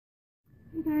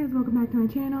Hey guys, welcome back to my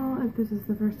channel. If this is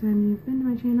the first time you've been to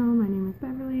my channel, my name is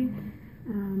Beverly,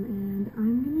 and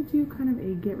I'm going to do kind of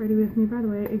a get ready with me. By the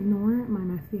way, ignore my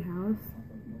messy house.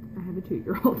 I have a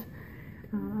 2-year-old.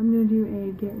 I'm going to do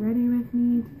a get ready with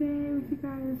me today with you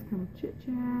guys, kind of chit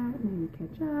chat, maybe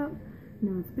catch up. I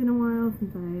know it's been a while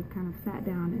since I kind of sat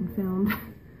down and filmed,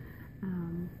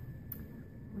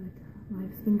 but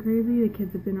life's been crazy. The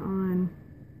kids have been on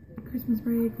Christmas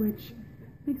break, which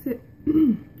makes it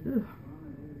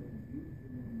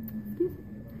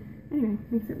anyway,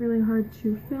 makes it really hard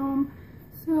to film,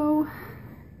 so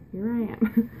here I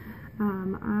am.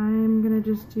 I'm gonna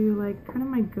just do like kind of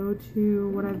my go-to,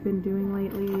 what I've been doing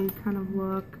lately kind of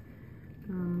look.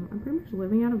 I'm pretty much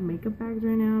living out of makeup bags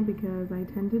right now because I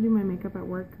tend to do my makeup at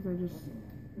work because I just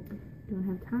don't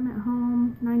have time at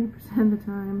home 90% of the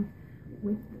time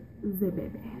with the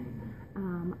baby.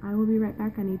 I will be right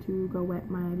back. I need to go wet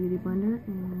my beauty blender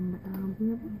and I'll be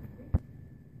right back.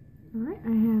 Alright, I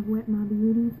have wet my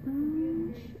beauty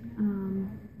sponge.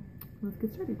 Let's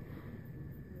get started.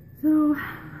 So,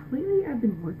 lately I've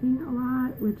been working a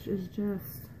lot, which is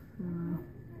just,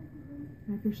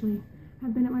 I officially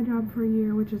have been at my job for a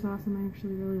year, which is awesome. I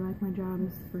actually really like my job.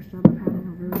 It's the first job I've had in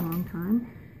a really long time.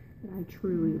 But I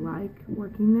truly like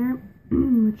working there,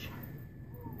 which,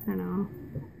 I don't know,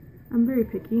 I'm very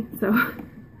picky, so, I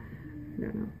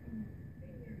don't know.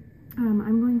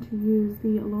 I'm going to use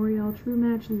the L'Oreal True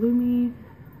Match Lumi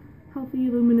Healthy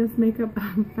Luminous Makeup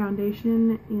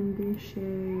Foundation in the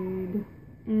shade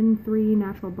N3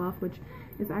 Natural Buff, which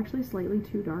is actually slightly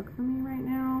too dark for me right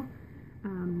now,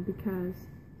 because,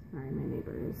 sorry, my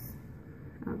neighbor is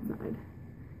outside.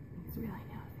 He's really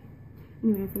nosy.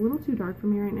 Anyway, it's a little too dark for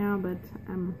me right now, but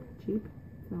I'm cheap,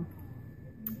 so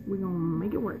we're gonna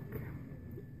make it work.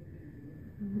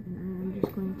 And I'm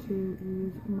just going to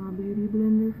use my beauty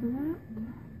blender for that.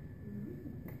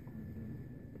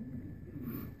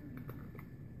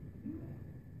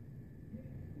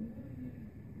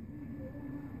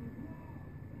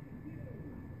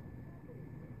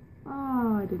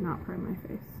 Oh, I did not prime my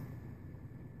face.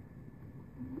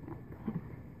 I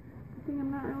think I'm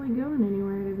not really going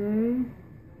anywhere today.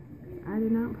 I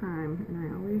did not prime, and I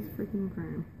always freaking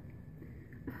prime.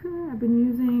 I've been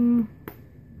using,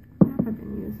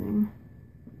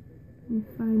 let me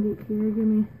find it here, give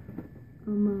me a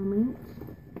moment.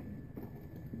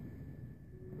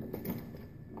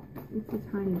 It's a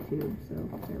tiny tube, so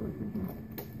bear with me here.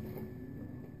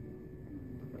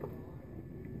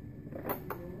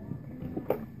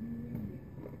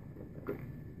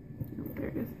 Oh, there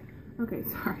it is. Okay,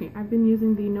 sorry. I've been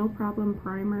using the No Problem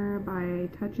Primer by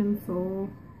Touch & Soul.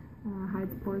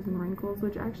 Hides pores and wrinkles,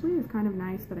 which actually is kind of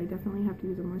nice, but I definitely have to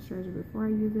use a moisturizer before I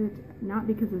use it. Not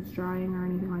because it's drying or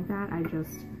anything like that, I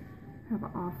just have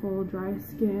awful dry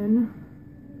skin,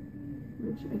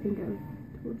 which I think I've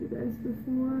told you guys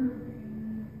before.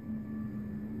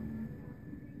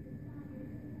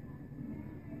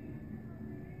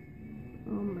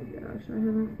 Oh my gosh, I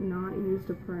haven't not used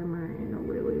a primer in a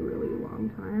really, really long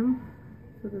time,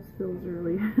 so this feels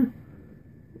really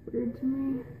weird to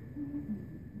me.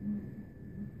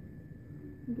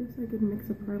 I guess I could mix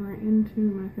a primer into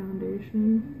my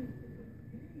foundation.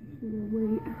 So we'll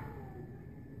wait.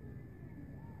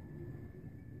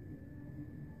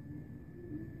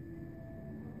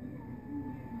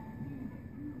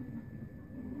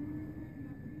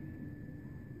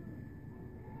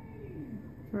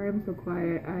 Sorry, I'm so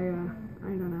quiet. I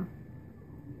don't know.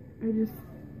 I just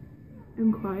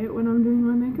am quiet when I'm doing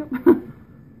my makeup.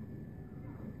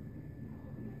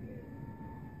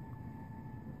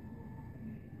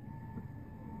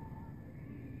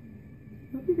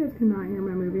 I hope you guys cannot hear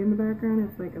my movie in the background.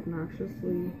 It's like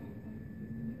obnoxiously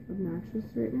obnoxious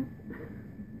right now.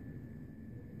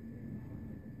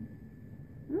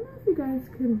 I don't know if you guys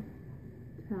can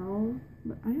tell,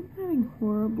 but I am having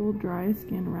horrible dry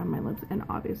skin around my lips, and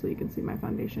obviously you can see my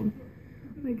foundation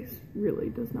like really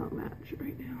does not match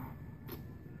right now.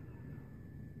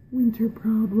 Winter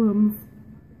problems.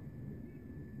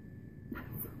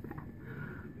 That's so bad.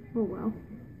 Oh well,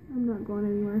 I'm not going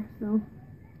anywhere, so.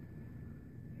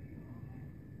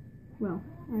 Well,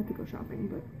 I have to go shopping,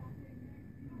 but.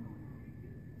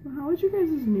 So how was your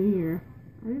guys' New Year?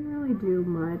 I didn't really do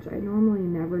much. I normally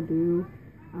never do.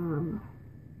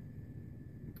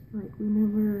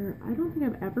 I don't think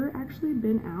I've ever actually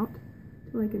been out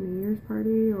to like a New Year's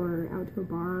party or out to a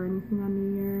bar or anything on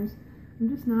New Year's. I'm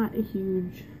just not a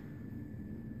huge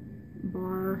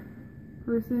bar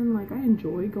person. Like, I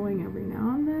enjoy going every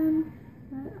now and then,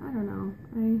 but I don't know.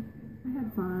 I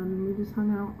had fun. We just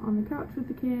hung out on the couch with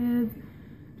the kids.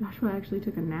 Joshua actually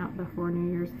took a nap before New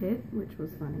Year's hit, which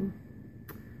was funny.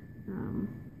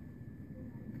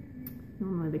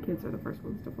 kids are the first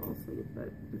ones to fall asleep,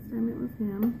 but this time it was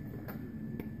him.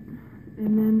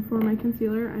 And then for my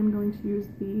concealer, I'm going to use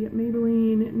the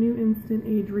Maybelline New Instant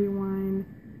Age Rewind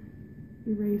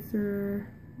Eraser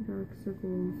Dark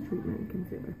Circles Treatment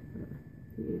Concealer. Whatever.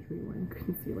 The Age Rewind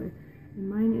Concealer. And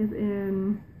mine is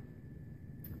in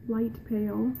light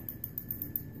pale.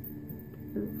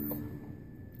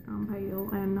 Pale,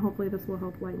 and hopefully this will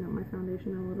help lighten up my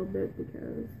foundation a little bit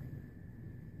because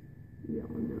y'all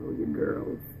know your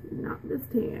girl's not this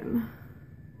tan.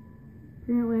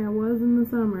 Apparently I was in the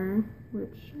summer,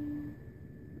 which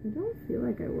I don't feel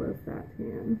like I was that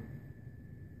tan,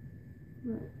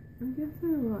 but I guess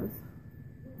I was.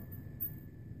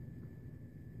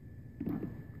 I don't know,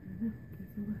 I guess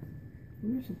I was.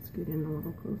 Maybe I should scoot in a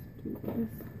little closer to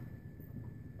this.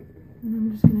 And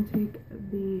I'm just going to take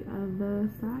the other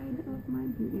side of my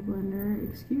beauty blender.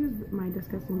 Excuse my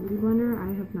disgusting beauty blender.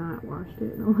 I have not washed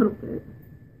it in a little bit.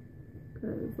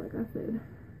 Because, like I said,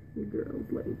 your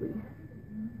girl's lazy.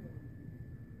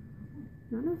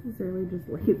 Not necessarily just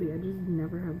lazy, I just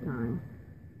never have time.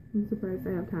 I'm surprised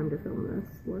I have time to film this.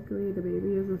 Luckily, the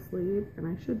baby is asleep, and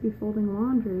I should be folding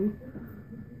laundry.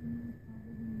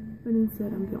 But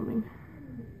instead, I'm filming.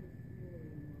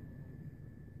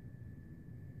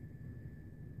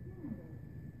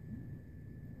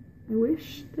 I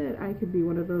wish that I could be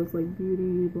one of those like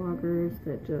beauty bloggers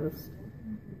that just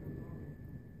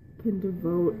can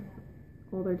devote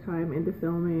all their time into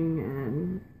filming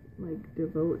and like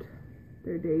devote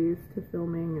their days to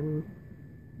filming and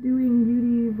doing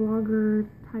beauty vlogger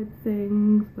type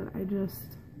things, but I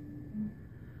just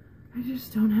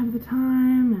don't have the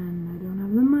time and I don't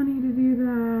have the money to do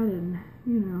that, and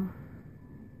you know,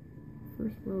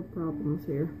 first world problems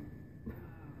here.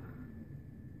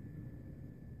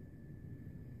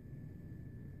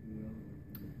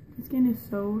 My skin is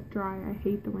so dry. I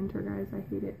hate the winter, guys. I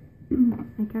hate it.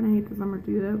 I kind of hate the summer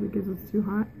too, though, because it's too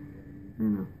hot. I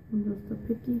don't know. I'm just a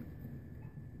picky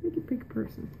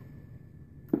person.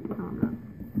 No, I'm not.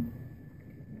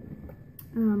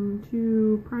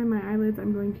 To prime my eyelids,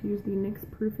 I'm going to use the NYX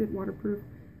Proof It Waterproof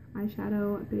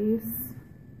Eyeshadow Base.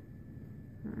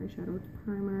 Or eyeshadow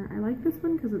primer. I like this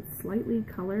one because it's slightly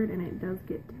colored and it does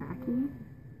get tacky.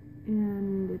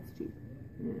 And it's cheap.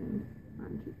 And not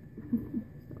cheap.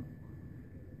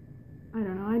 I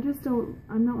don't know, I just don't,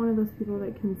 I'm not one of those people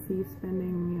that can see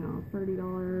spending, you know, $30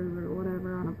 or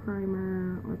whatever on a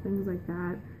primer or things like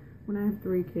that. When I have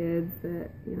 3 kids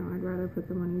that, you know, I'd rather put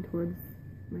the money towards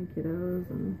my kiddos,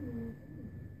 and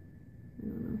I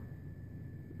don't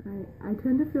know. I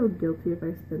tend to feel guilty if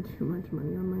I spend too much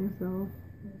money on myself.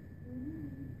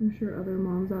 I'm sure other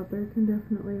moms out there can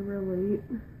definitely relate.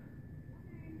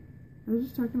 I was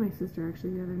just talking to my sister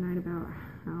actually the other night about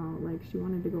how, like, she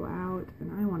wanted to go out,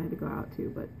 and I wanted to go out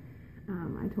too, but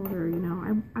I told her, you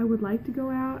know, I would like to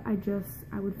go out, I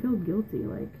would feel guilty,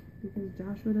 like, because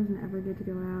Joshua doesn't ever get to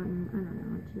go out, and I don't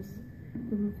know, it just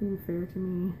doesn't seem fair to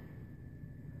me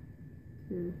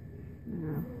to, I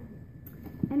don't know.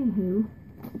 Anywho,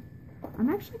 I'm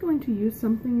actually going to use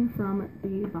something from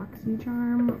the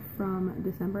BoxyCharm from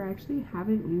December. I actually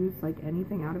haven't used, like,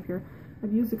 anything out of here.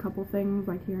 I've used a couple things,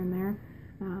 like, here and there,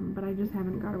 but I just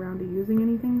haven't got around to using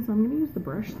anything, so I'm going to use the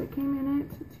brush that came in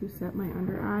it to set my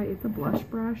under eye. It's a blush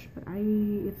brush, but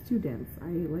it's too dense. I,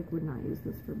 like, would not use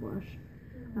this for blush.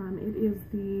 It is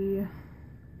the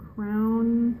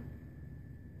Crown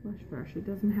blush brush. It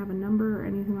doesn't have a number or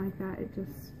anything like that. It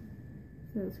just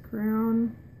says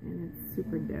Crown, and it's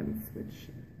super dense, which,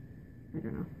 I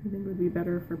don't know, I think would be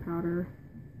better for powder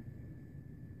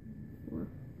or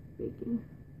baking.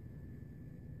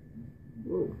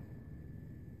 Whoa.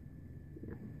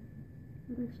 Yeah,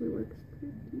 that actually works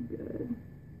pretty good.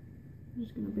 I'm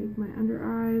just gonna bake my under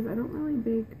eyes. I don't really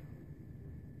bake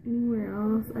anywhere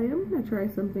else. I am gonna try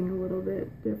something a little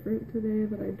bit different today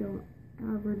that I don't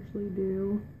averagely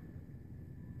do.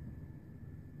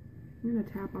 I'm gonna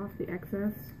tap off the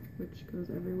excess, which goes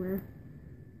everywhere,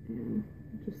 and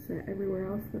just set everywhere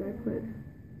else that I put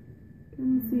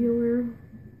concealer,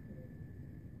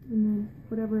 and then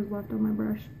whatever is left on my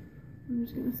brush, I'm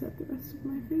just gonna set the rest of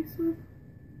my face with.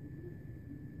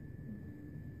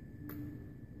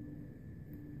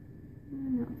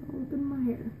 And now it's all up in my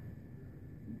hair.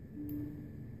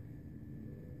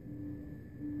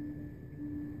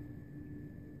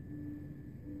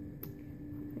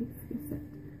 Face is set.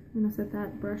 I'm gonna set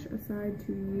that brush aside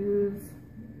to use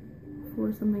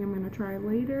for something I'm gonna try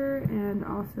later, and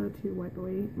also to wipe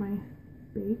away my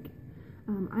bake.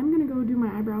 I'm gonna go do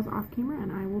my eyebrows off camera,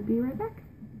 and I will be right back.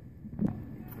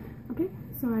 Okay,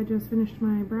 so I just finished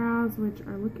my brows, which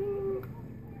are looking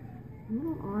a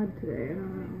little odd today. I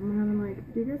don't know. I'm having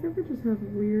like, do you guys ever just have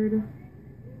weird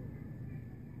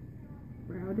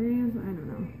brow days? I don't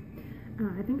know.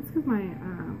 I think it's because my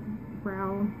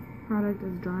brow product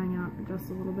is drying out just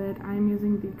a little bit. I'm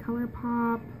using the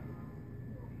ColourPop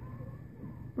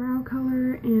brow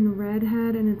color in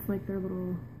Redhead, and it's like their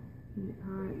little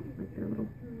pot, like their little,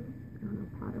 I don't know,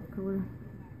 pot of color.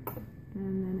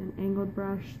 And then an angled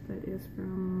brush that is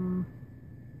from,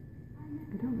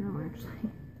 I don't know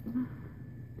actually. I don't know.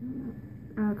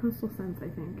 Coastal Scents, I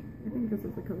think. I think this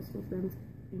is the Coastal Scents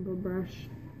angled brush.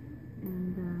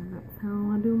 And that's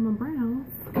how I do my brows.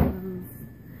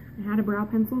 I had a brow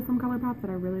pencil from ColourPop that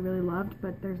I really, really loved,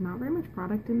 but there's not very much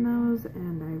product in those,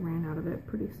 and I ran out of it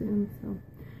pretty soon, so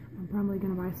I'm probably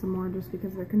going to buy some more just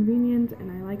because they're convenient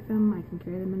and I like them. I can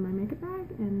carry them in my makeup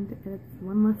bag, and it's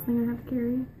one less thing I have to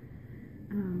carry.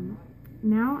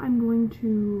 Now I'm going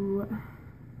to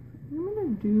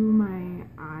do my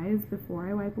eyes before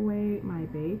I wipe away my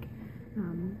bake,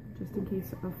 just in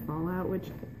case of fallout,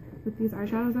 which with these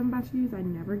eyeshadows I'm about to use, I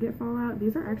never get fallout.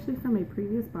 These are actually from a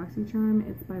previous BoxyCharm.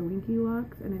 It's by Winky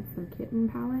Lux, and it's their Kitten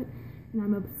palette, and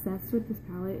I'm obsessed with this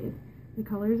palette. The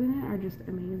colors in it are just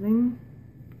amazing.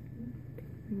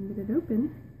 I can get it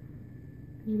open.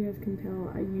 As you guys can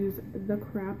tell, I use the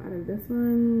crap out of this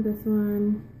one, this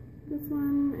one, this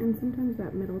one, and sometimes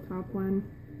that middle top one.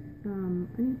 I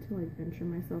need to like venture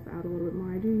myself out a little bit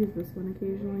more. I do use this one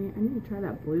occasionally. I need to try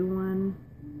that blue one.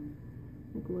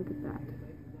 Like, look at that.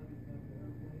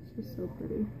 It's just so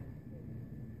pretty.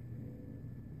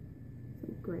 It's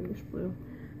like grayish blue.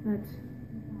 But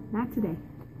not today.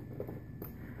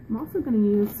 I'm also going to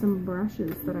use some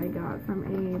brushes that I got from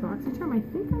a BoxyCharm. I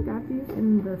think I got these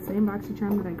in the same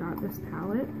BoxyCharm that I got this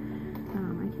palette.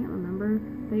 I can't remember.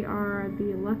 They are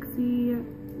the Luxie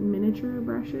miniature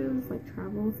brushes, like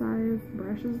travel size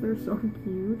brushes. They're so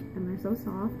cute and they're so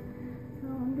soft. So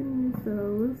I'm going to use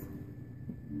those.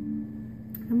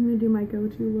 I'm going to do my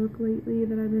go-to look lately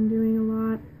that I've been doing a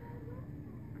lot.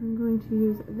 I'm going to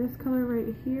use this color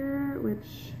right here,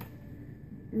 which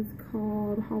is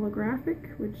called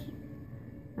Holographic, which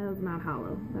is not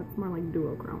hollow. That's more like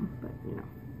duochrome, but you know,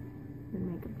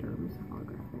 in makeup terms,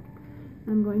 holographic.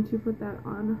 I'm going to put that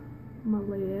on my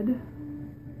lid,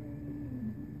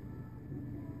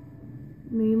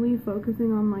 mainly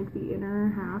focusing on like the inner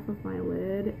half of my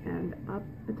lid and up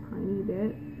a tiny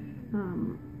bit.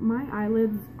 My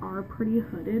eyelids are pretty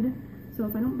hooded, so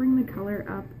if I don't bring the color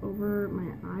up over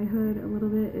my eye hood a little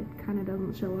bit, it kind of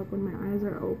doesn't show up when my eyes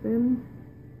are open.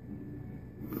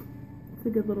 It's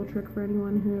a good little trick for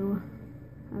anyone who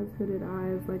has hooded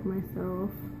eyes like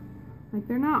myself. Like,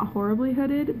 they're not horribly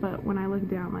hooded, but when I look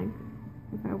down, like,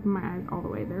 if I open my eyes all the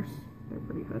way, they're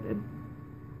pretty hooded.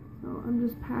 So I'm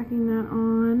just packing that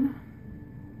on.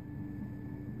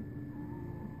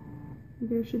 You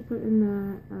guys should put in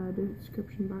the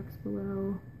description box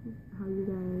below how you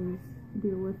guys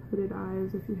deal with hooded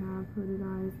eyes, if you have hooded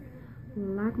eyes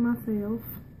like myself.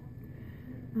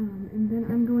 And then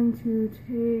I'm going to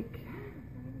take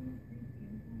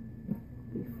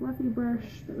the fluffy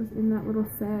brush that was in that little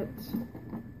set.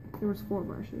 There was 4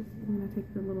 brushes. I'm going to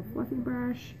take the little fluffy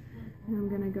brush, and I'm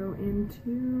going to go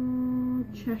into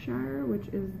Cheshire, which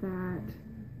is that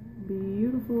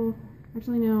beautiful,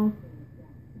 actually no,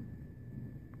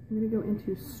 I'm going to go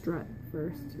into Strut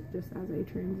first, just as a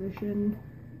transition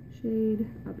shade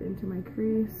up into my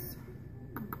crease.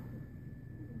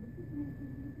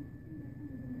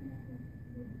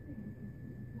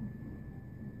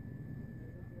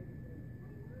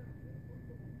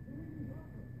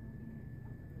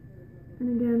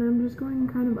 And again, I'm just going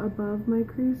kind of above my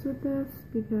crease with this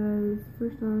because,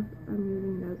 first off, I'm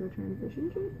using it as a transition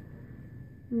shade.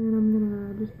 And I'm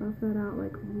gonna just buff that out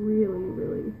like really,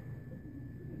 really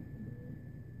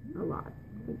a lot.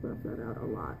 Like, buff that out a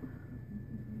lot.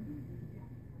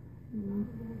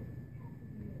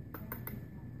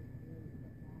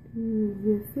 Do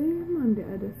the same on the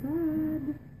other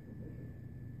side.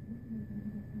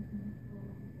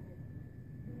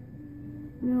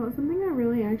 You know, something I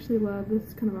really actually love, this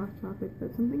is kind of off topic,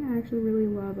 but something I actually really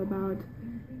love about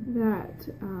that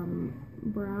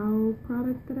brow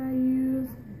product that I use,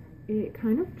 it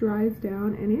kind of dries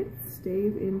down and it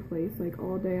stays in place like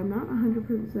all day. I'm not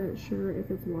 100% sure if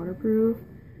it's waterproof.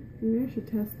 Maybe I should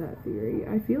test that theory.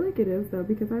 I feel like it is though,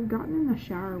 because I've gotten in the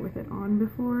shower with it on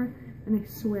before and I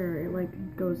swear it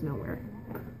like goes nowhere.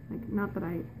 Like, not that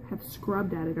I have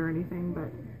scrubbed at it or anything,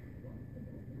 but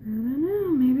I don't know,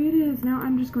 maybe it is. Now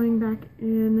I'm just going back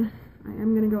in. I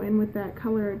am going to go in with that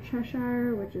color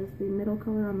Cheshire, which is the middle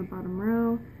color on the bottom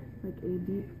row, like a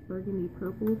deep burgundy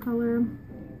purple color.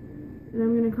 And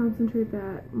I'm going to concentrate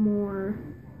that more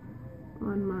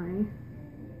on my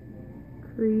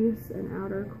crease and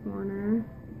outer corner.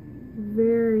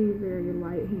 Very, very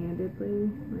light-handedly.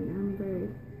 Like I'm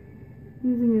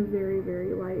using a very,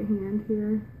 very light hand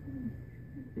here.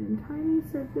 And tiny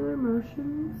circular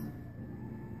motions.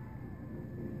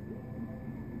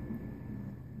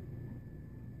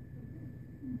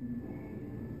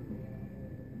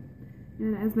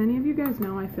 And as many of you guys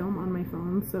know, I film on my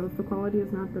phone, so if the quality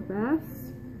is not the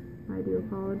best, I do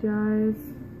apologize.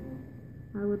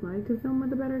 I would like to film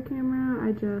with a better camera,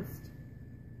 I just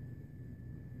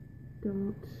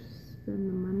don't spend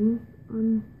the money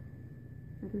on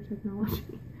better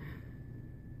technology.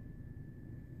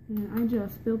 And I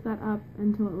just built that up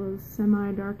until it was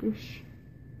semi-darkish.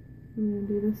 I'm going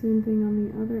to do the same thing on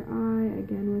the other eye,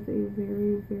 again with a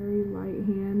very, very light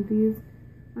hand. These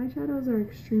eyeshadows are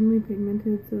extremely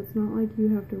pigmented, so it's not like you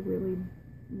have to really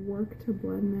work to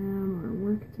blend them or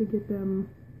work to get them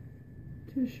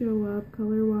to show up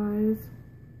color-wise.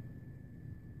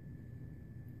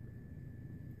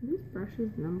 Are these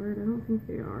brushes numbered? I don't think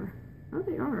they are. Oh,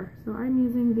 they are. So I'm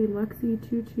using the Luxie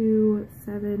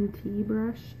 227T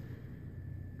brush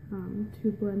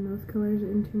to blend those colors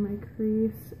into my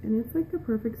crease. And it's like the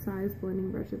perfect size blending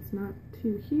brush. It's not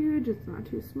too huge, it's not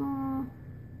too small.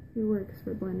 It works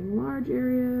for blending large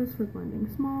areas, for blending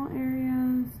small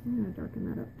areas. I'm going to darken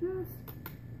that up just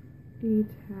a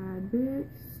tad bit.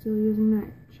 Still using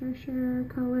that Cheshire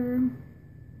color.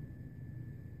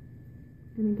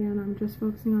 And again, I'm just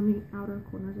focusing on the outer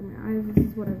corners of my eyes. This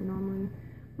is what I've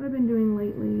been doing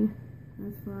lately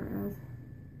as far as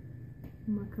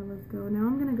my colors go. Now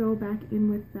I'm going to go back in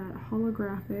with that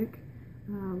holographic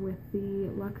with the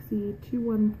Luxie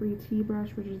 213T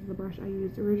brush, which is the brush I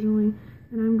used originally.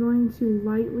 And I'm going to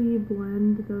lightly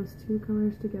blend those two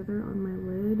colors together on my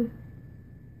lid.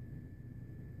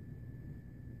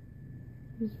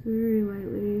 Just very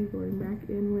lightly going back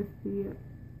in with the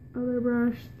other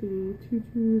brush, the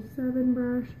 227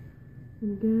 brush,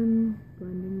 and again,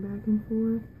 blending back and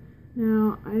forth.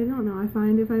 Now, I don't know, I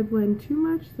find if I blend too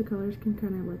much, the colors can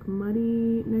kind of look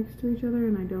muddy next to each other,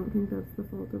 and I don't think that's the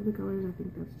fault of the colors. I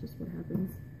think that's just what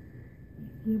happens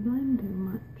if you blend too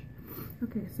much.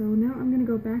 Okay, so now I'm going to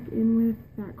go back in with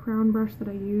that crown brush that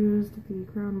I used, the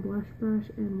crown blush brush,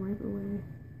 and wipe away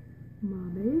my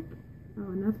bake.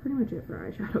 Oh, and that's pretty much it for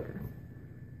eyeshadow, guys.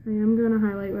 I am going to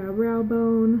highlight my brow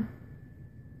bone,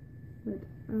 but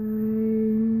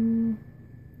I'm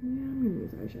going to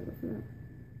use eyeshadow for that.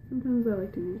 Sometimes I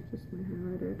like to use just my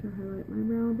highlighter to highlight my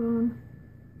brow bone.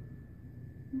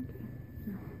 Okay,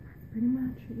 so that's pretty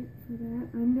much it for that.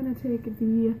 I'm going to take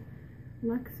the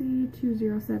Luxie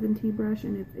 207T brush,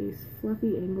 and it's a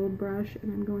fluffy angled brush,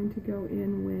 and I'm going to go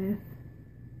in with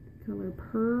the color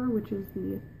Purr, which is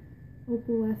the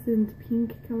opalescent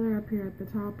pink color up here at the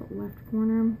top left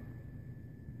corner.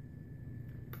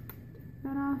 Take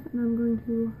that off, and I'm going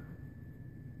to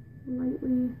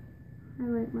lightly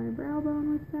highlight my brow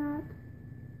bone with that.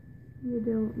 You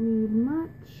don't need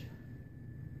much.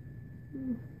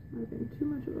 Might have been too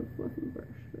much of a fluffy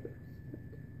brush for this, but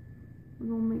we're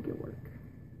gonna make it work.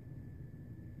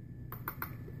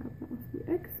 Tap off the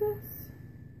excess.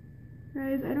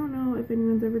 Guys, I don't know if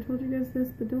anyone's ever told you guys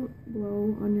this, but don't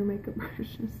blow on your makeup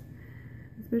brushes.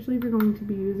 Especially if you're going to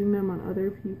be using them on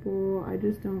other people. I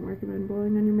just don't recommend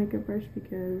blowing on your makeup brush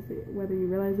because whether you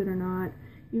realize it or not,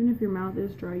 even if your mouth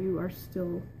is dry, you are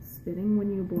still spitting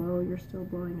when you blow. You're still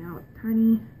blowing out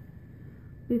tiny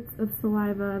bits of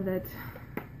saliva that,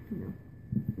 you know,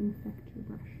 infect your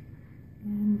brush.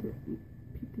 And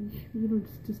you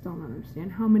just don't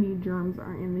understand how many germs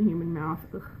are in the human mouth.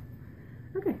 Ugh.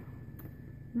 Okay,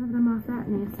 now that I'm off that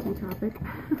nasty topic,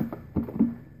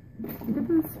 I did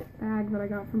this bag that I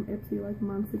got from Ipsy like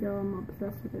months ago. I'm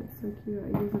obsessed with it. It's so cute.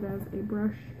 I use it as a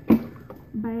brush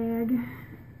bag.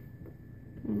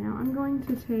 Okay, now I'm going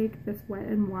to take this Wet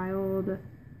n Wild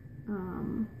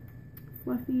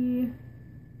fluffy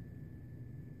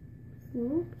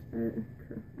sloped,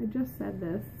 I just said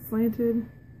this, slanted,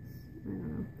 I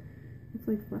don't know, it's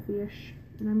like fluffy-ish,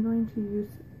 and I'm going to use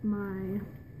my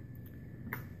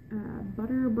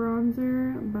Butter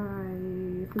Bronzer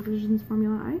by Physicians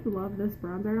Formula. I love this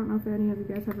bronzer. I don't know if any of you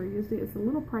guys have ever used it. It's a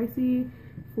little pricey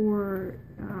for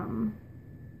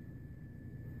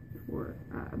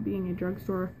being a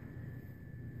drugstore.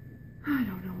 I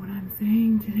don't know what I'm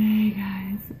saying today,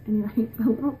 guys. Anyway, it's a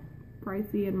little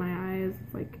pricey in my eyes.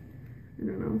 It's like, I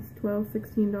don't know, it's $12,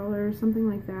 $16, something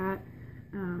like that.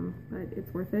 But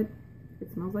it's worth it.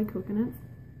 It smells like coconuts.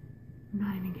 I'm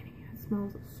not even kidding you. It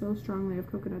smells so strongly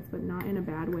of coconuts, but not in a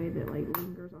bad way that like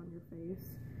lingers on your face.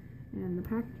 And the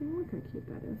packaging, look how cute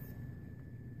that is.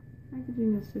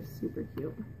 Packaging is just super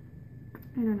cute.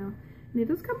 I don't know. And it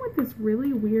does come with this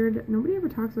really weird, nobody ever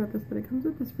talks about this, but it comes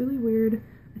with this really weird,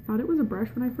 I thought it was a brush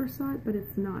when I first saw it, but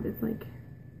it's not. It's like,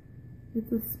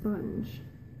 it's a sponge.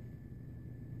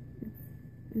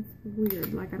 It's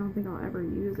weird. Like, I don't think I'll ever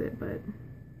use it, but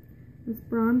this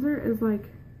bronzer is like,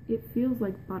 it feels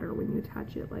like butter when you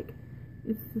touch it. Like,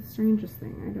 it's the strangest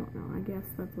thing. I don't know. I guess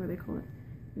that's why they call it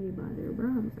a butter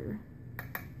bronzer.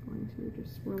 Going to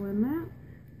just swirl in that,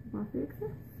 off the excess,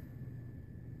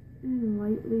 and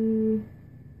lightly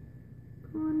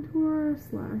contour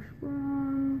slash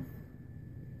bronze.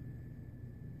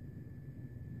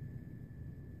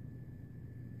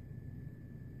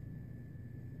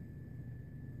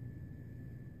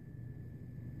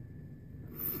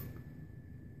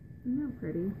 Isn't that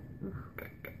pretty? Ugh.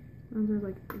 Bronzer is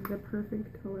like the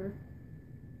perfect color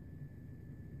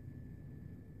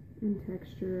and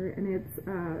texture, and it's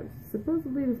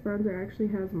supposedly this bronzer actually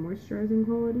has moisturizing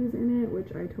qualities in it, which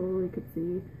I totally could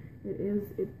see.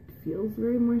 It feels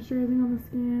very moisturizing on the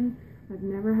skin. I've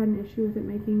never had an issue with it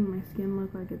making my skin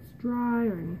look like it's dry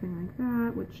or anything like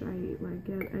that, which I like.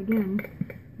 Again,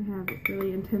 I have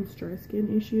really intense dry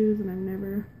skin issues, and I've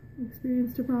never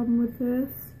experienced a problem with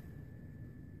this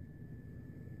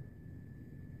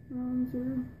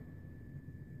bronzer.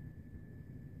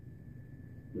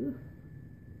 Ugh.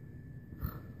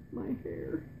 My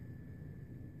hair.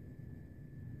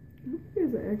 I hope you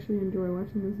guys actually enjoy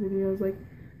watching these videos. Like,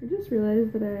 I just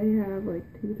realized that I have like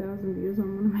 2,000 views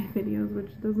on one of my videos,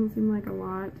 which doesn't seem like a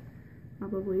lot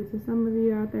probably to some of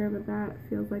you out there, but that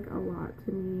feels like a lot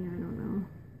to me. I don't know.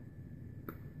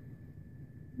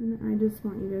 And I just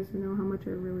want you guys to know how much I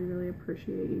really, really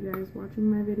appreciate you guys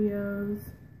watching my videos,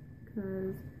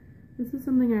 because this is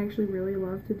something I actually really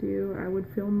love to do. I would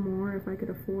film more if I could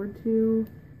afford to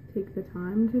take the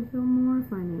time to film more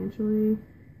financially.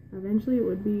 Eventually it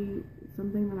would be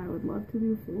something that I would love to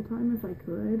do full-time if I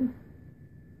could.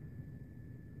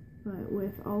 But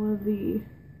with all of the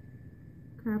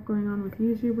crap going on with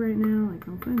YouTube right now, like,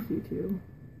 no offense YouTube,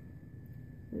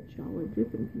 but y'all are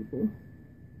jipping people.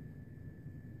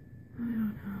 I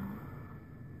don't know.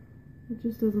 It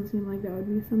just doesn't seem like that would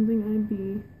be something I'd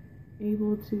be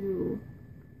able to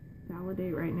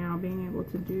validate right now, being able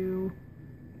to do,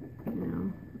 you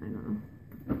know, I don't know.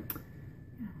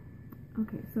 Yeah.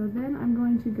 Okay, so then I'm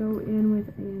going to go in with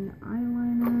an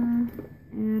eyeliner,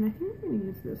 and I think I'm going to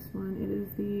use this one. It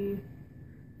is the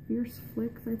Fierce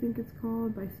Flicks, I think it's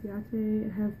called, by Ciate.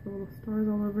 It has the little stars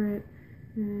all over it,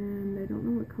 and I don't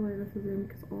know what color this is in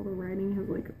because all the writing has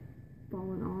like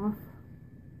fallen off.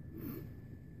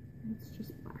 It's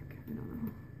just black, I don't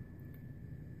know.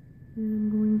 And I'm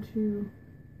going to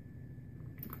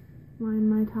line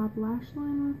my top lash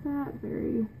line with that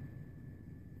very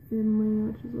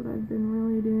thinly, which is what I've been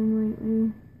really doing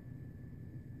lately.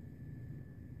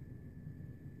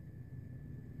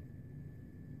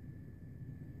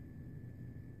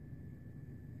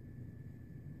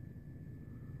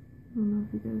 I don't know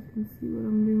if you guys can see what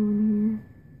I'm doing here.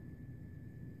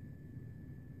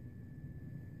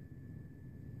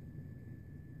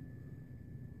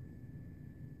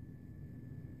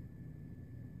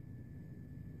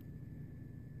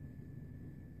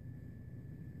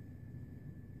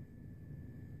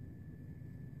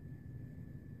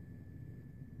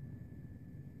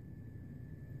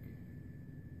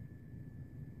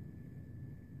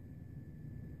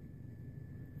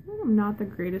 I'm not the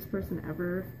greatest person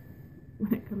ever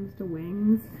when it comes to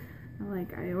wings.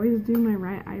 I always do my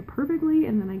right eye perfectly,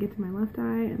 and then I get to my left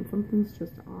eye and something's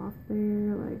just off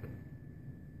there, like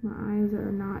my eyes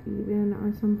are not even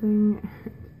or something.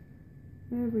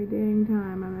 Every dang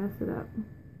time I mess it up.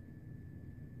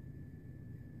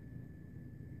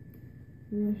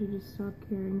 Maybe I should just stop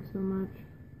caring so much.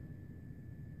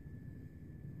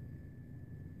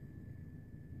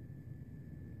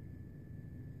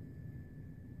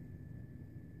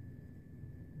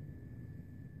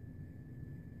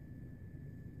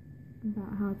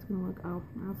 About how it's gonna look. Oh,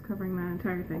 I was covering that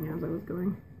entire thing as I was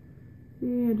going.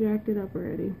 See, I jacked it up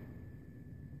already.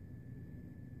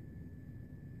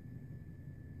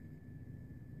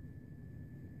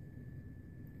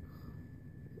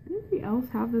 Does anybody else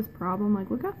have this problem? Like,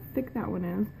 look how thick that one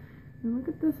is. And look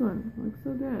at this one. It looks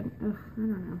so good. Ugh, I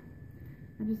don't know.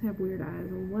 I just have weird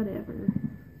eyes or whatever.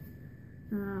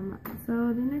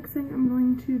 So the next thing I'm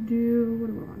going to do, what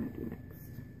do I want to do next?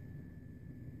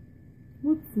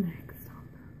 What's next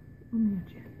on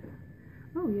the agenda?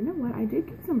 Oh, you know what? I did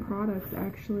get some products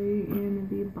actually in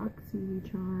the Boxy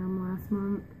Charm last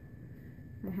month.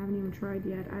 I haven't even tried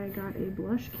yet. I got a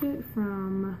blush kit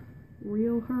from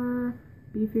Real Her,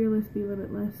 Be Fearless, Be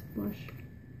Limitless blush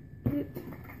kit.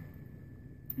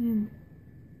 And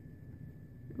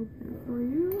Open it for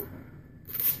you.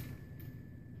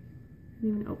 I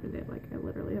haven't even opened it, like I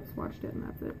literally have swatched it and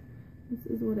that's it. This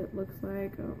is what it looks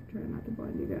like. Oh, try not to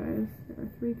blind you guys. There are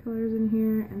 3 colors in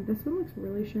here, and this one looks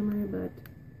really shimmery, but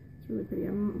it's really pretty.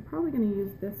 I'm probably going to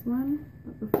use this one,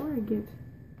 but before I get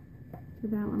to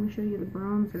that, let me show you the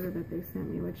bronzer that they sent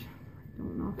me, which I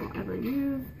don't know if I'll ever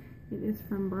use. It is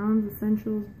from Bronze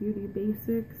Essentials Beauty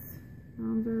Basics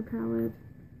bronzer palette.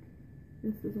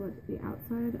 This is what the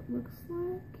outside looks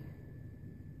like,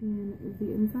 and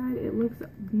the inside, it looks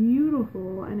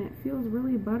beautiful, and it feels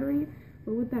really buttery.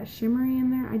 But with that shimmery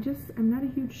in there, I'm not a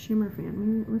huge shimmer fan.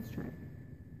 Maybe, let's try it.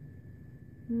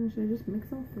 Should I just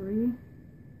mix all 3?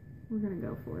 We're gonna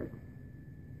go for it.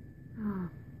 Ah.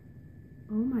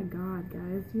 Oh my god,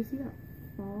 guys. Do you see that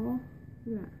fall?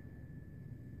 Look at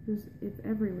that. It's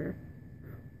everywhere.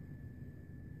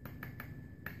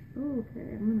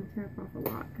 Okay, I'm gonna tap off a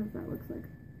lot because that looks like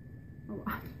a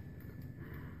lot.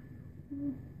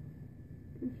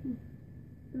 If you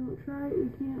don't try it,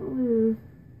 you can't lose.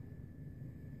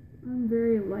 I'm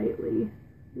very lightly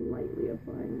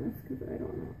applying this because I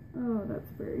don't know. Oh, that's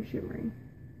very shimmery.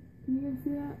 Can you guys see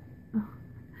that? Oh,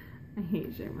 I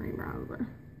hate shimmery bronzer.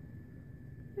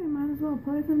 Okay, might as well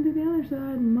apply some to the other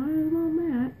side. Might as well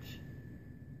match.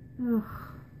 Ugh,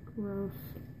 gross.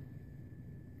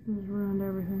 This ruined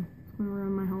everything. It's gonna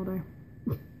ruin my whole day.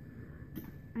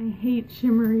 I hate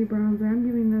shimmery bronzer. I'm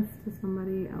giving this to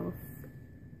somebody else.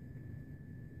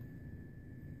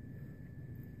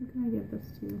 Who can I give this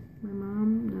to? My mom?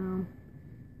 No.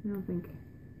 I don't think.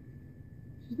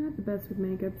 She's not the best with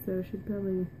makeup, so she'd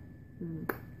probably. I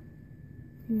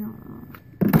don't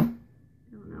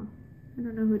know. I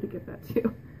don't know who to give that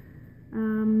to.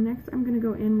 Next, I'm going to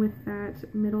go in with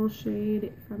that middle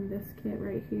shade from this kit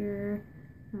right here.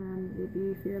 The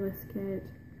Be Fearless kit.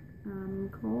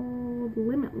 Called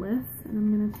Limitless. And I'm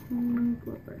going to take.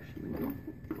 What brush am I doing?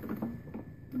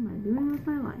 What am I doing with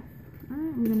my life?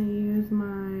 Alright, I'm going to use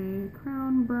my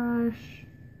crown brush,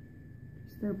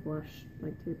 just their blush,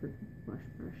 like tapered blush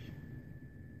brush.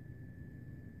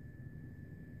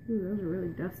 Ooh, those are really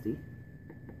dusty.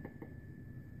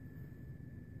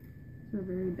 Those are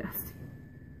very dusty.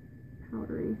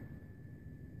 Powdery.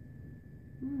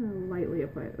 I'm going to lightly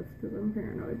apply this because I'm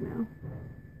paranoid now.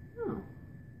 Oh.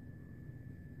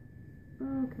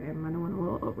 Okay, I might have went a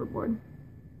little overboard.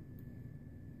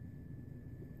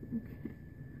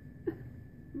 Okay.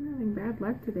 I'm having bad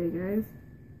luck today, guys.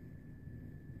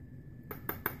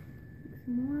 Take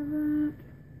some more of that.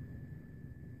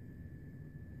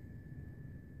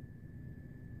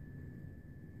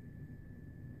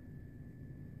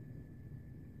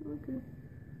 Okay.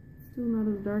 Still not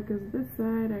as dark as this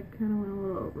side. I kind of went a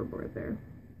little overboard there.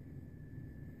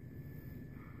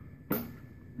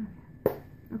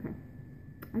 Okay.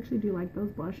 I actually do like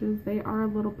those blushes. They are a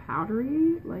little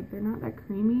powdery. Like, they're not that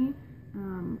creamy.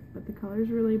 But the color's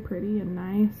really pretty and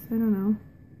nice. I don't know.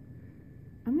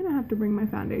 I'm gonna have to bring my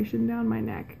foundation down my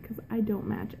neck because I don't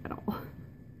match at all.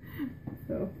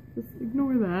 So just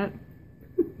ignore that,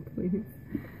 please.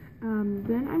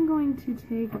 Then I'm going to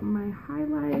take my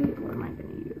highlight. What am I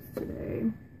gonna use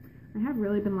today? I have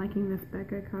really been liking this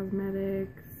Becca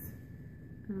Cosmetics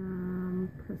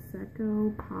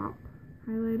Prosecco Pop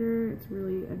highlighter. It's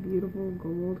really a beautiful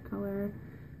gold color.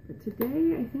 But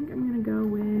today I think I'm gonna go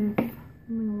with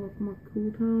something a little more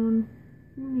cool tone.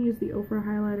 I'm going to use the Oprah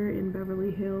highlighter in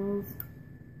Beverly Hills.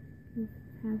 It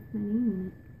has my name in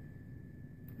it.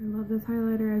 I love this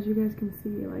highlighter, as you guys can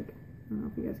see. Like, I don't know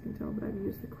if you guys can tell, but I've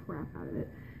used the crap out of it.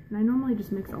 And I normally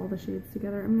just mix all the shades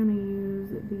together. I'm going to use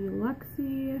the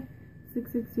Luxie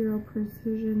 660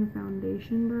 Precision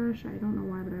Foundation brush. I don't know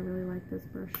why, but I really like this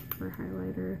brush for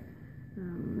highlighter.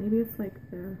 Maybe it's like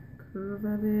the curve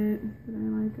of it that I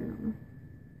like. I don't know.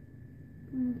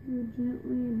 Going to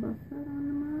gently buff that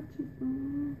onto my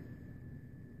cheekbones.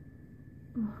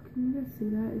 Oh, can you guys see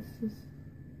that? It's just,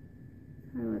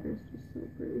 highlighter is just so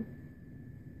pretty.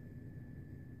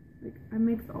 Like, I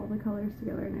mixed all the colors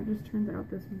together and it just turns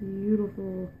out this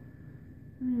beautiful,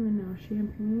 I don't even know,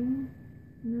 champagne?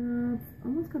 No, it's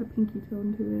almost got a pinky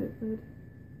tone to it, but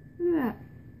look at that.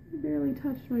 It barely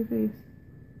touched my face.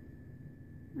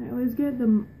 I always get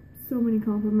so many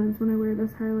compliments when I wear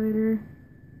this highlighter.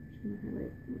 I'm gonna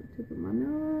highlight the tip of my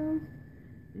nose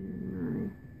and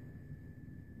my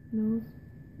nose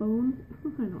bone.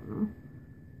 I don't know.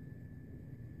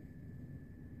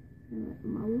 Highlight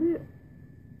my lip,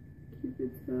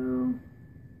 Cupid's bow,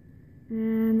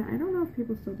 and I don't know if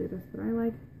people still do this, but I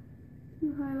like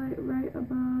to highlight right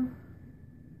above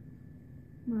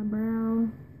my brow.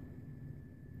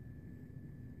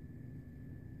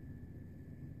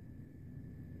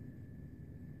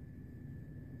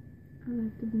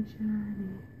 like to be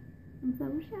shiny. I'm so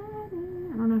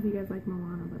shiny. I don't know if you guys like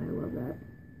Moana, but I love that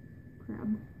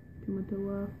crab.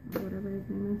 Tumatoa, or whatever his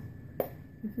name is.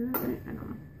 Did I say that right? I don't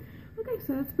know. Okay,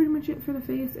 so that's pretty much it for the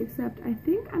face, except I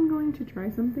think I'm going to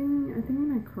try something. I think I'm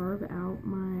going to carve out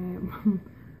my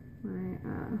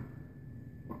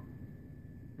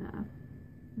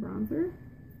bronzer.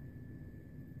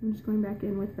 I'm just going back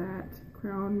in with that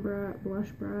crown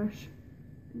blush brush,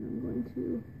 and I'm going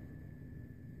to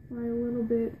apply a little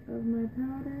bit of my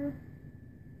powder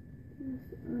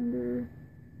just under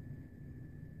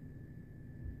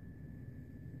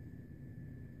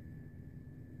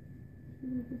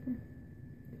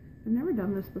I've never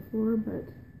done this before, but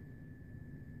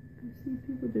I see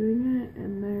people doing it,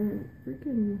 and their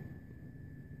freaking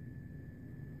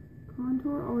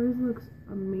contour always looks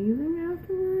amazing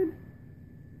afterward.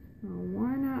 So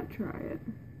why not try it?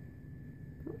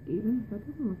 Oh, even? That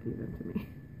doesn't look even to me.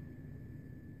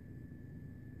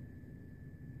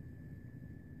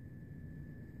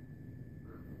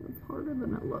 It's harder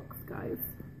than it looks, guys.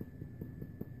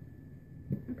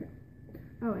 Okay.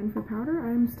 Oh, and for powder,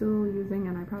 I'm still using,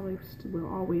 and I probably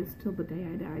will always till the day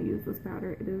I die use this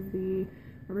powder. It is the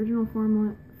original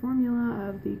formula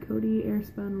of the Coty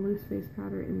Airspun Loose Face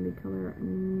Powder in the color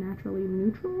Naturally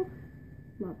Neutral.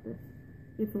 Love this.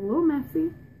 It's a little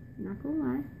messy, not gonna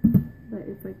lie, but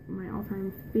it's like my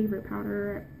all-time favorite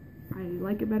powder. I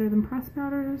like it better than pressed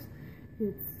powders.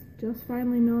 It's just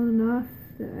finely milled enough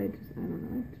that I don't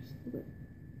know, I just love it.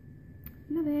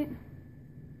 Love it.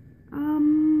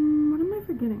 What am I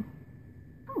forgetting?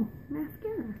 Oh,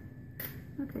 mascara.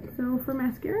 Okay, so for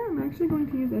mascara, I'm actually going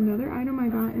to use another item I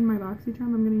got in my BoxyCharm.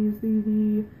 I'm going to use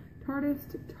the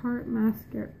Tarteist Tarte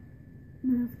Mascara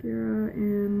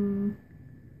in,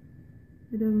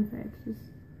 it doesn't say, it's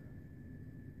just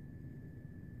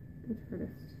the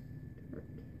Tarteist Tarte.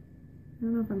 I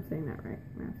don't know if I'm saying that right,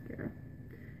 mascara.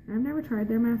 And I've never tried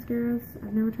their mascaras.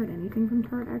 I've never tried anything from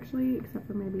Tarte, actually, except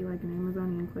for maybe like an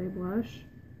Amazonian clay blush.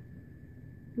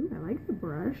 Ooh, I like the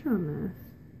brush on this.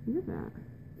 Look at that.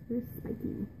 It's very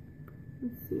spiky.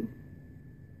 Let's see.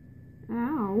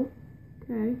 Ow.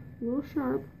 Okay, a little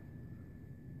sharp.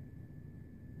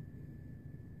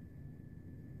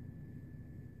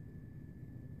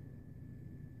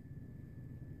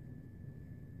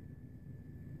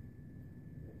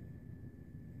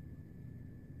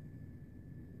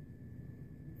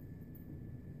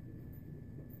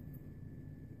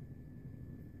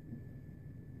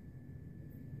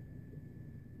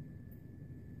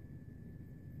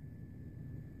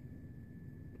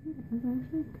 I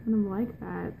actually kind of like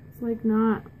that. It's like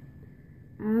not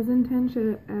as intense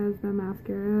as the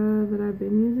mascara that I've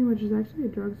been using, which is actually a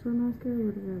drugstore mascara,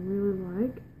 which I really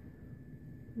like.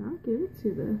 And I'll give it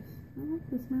to this. I like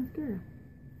this mascara.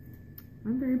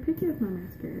 I'm very picky with my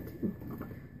mascara too.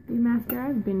 The mascara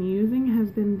I've been using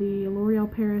has been the L'Oreal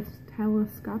Paris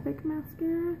Telescopic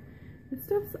Mascara. This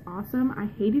stuff's awesome. I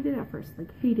hated it at first,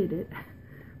 like hated it.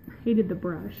 I hated the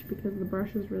brush because the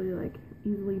brush is really like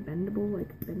easily bendable,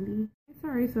 like bendy.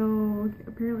 Sorry, so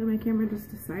apparently my camera just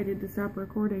decided to stop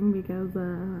recording because, I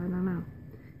don't know,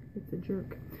 it's a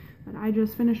jerk. But I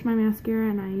just finished my mascara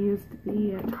and I used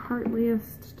the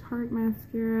Tartliest Tarte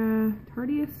Mascara,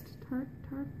 Tartliest,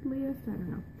 I don't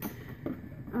know.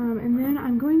 And then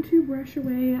I'm going to brush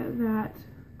away that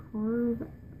carve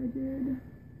I did. Is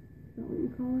that what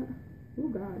you call it? Oh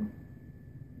god,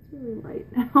 it's really light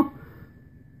now.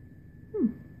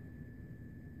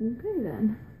 Okay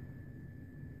then.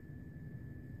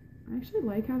 I actually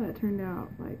like how that turned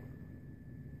out. Like,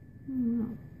 I don't know.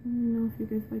 I don't know if you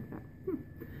guys like that.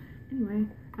 Anyway,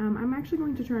 I'm actually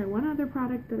going to try one other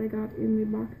product that I got in the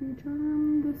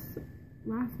BoxyCharm this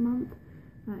last month.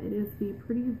 It is the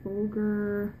Pretty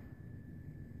Vulgar.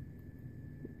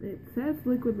 It says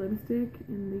liquid lipstick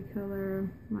in the color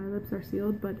My Lips Are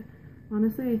Sealed, but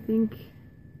honestly, I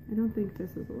don't think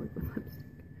this is a liquid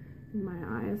lipstick in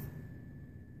my eyes.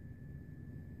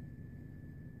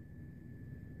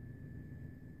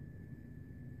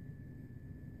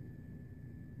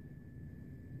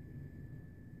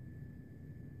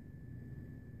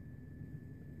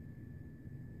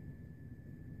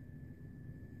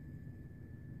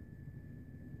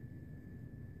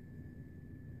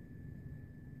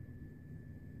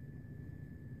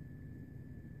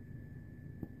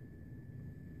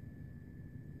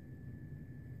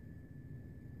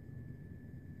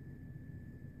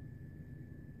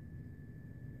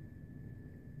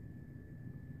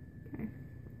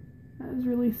 That is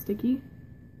really sticky.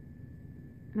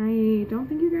 And I don't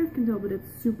think you guys can tell, but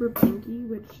it's super pinky,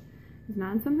 which is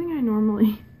not something I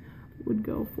normally would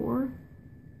go for.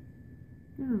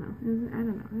 I don't know.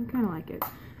 I kind of like it.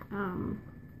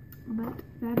 But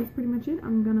that is pretty much it.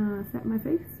 I'm gonna set my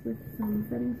face with some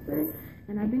setting spray,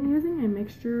 and I've been using a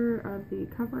mixture of the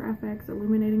Cover FX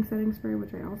illuminating setting spray,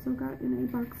 which I also got in a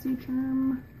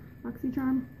BoxyCharm.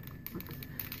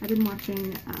 I've been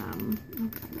watching oh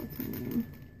god, what's her name?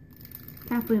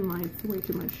 Kathleen Lights way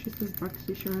too much. She says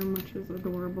BoxyCharm, which is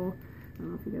adorable. I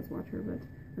don't know if you guys watch her, but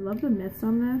I love the mist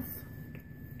on this.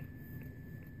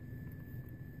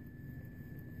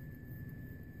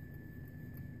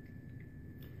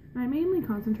 I mainly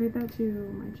concentrate that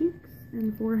to my cheeks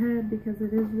and forehead because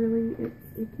it is really,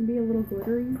 it can be a little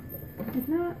glittery. It's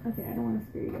not, okay, I don't want to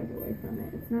scare you guys away from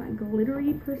it. It's not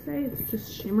glittery per se, it's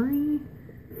just shimmery.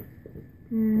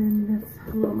 And that's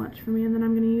a little much for me. And then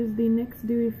I'm going to use the NYX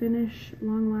Dewy Finish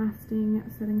Long Lasting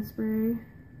Setting Spray.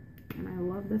 And I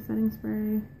love this setting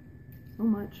spray so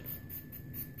much.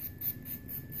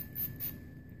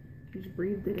 Just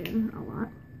breathed it in a lot,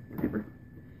 whatever.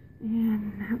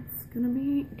 And that's gonna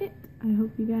be it. I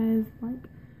hope you guys like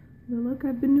the look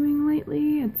I've been doing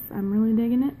lately. I'm really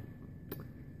digging it.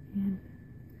 And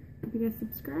hope you guys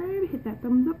subscribe, hit that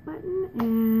thumbs up button,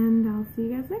 and I'll see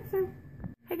you guys next time.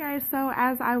 Hey guys, so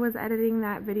as I was editing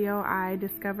that video, I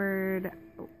discovered,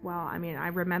 well, I mean, I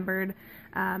remembered,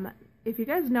 if you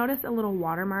guys notice a little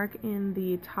watermark in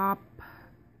the top,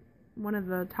 one of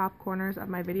the top corners of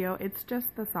my video, it's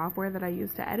just the software that I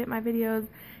use to edit my videos.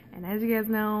 And as you guys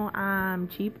know, I'm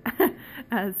cheap,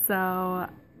 so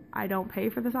I don't pay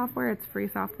for the software. It's free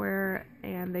software,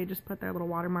 and they just put their little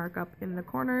watermark up in the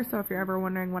corner. So if you're ever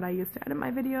wondering what I use to edit my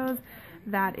videos,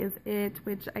 that is it,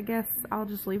 which I guess I'll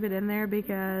just leave it in there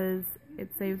because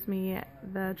it saves me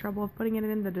the trouble of putting it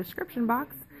in the description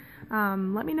box.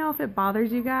 Let me know if it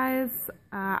bothers you guys.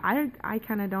 I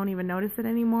kind of don't even notice it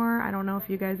anymore. I don't know if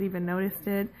you guys even noticed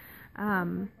it,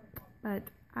 but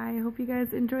I hope you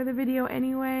guys enjoy the video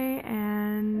anyway.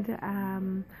 And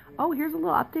oh, here's a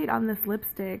little update on this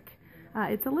lipstick.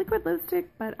 It's a liquid lipstick,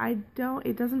 but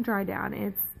it doesn't dry down.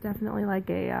 It's definitely like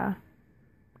a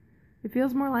it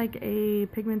feels more like a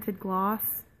pigmented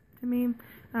gloss to me.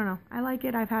 I don't know, I like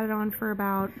it. I've had it on for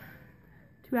about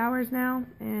 2 hours now,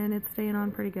 and it's staying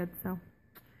on pretty good, so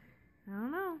I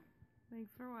don't know. Thanks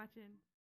for watching.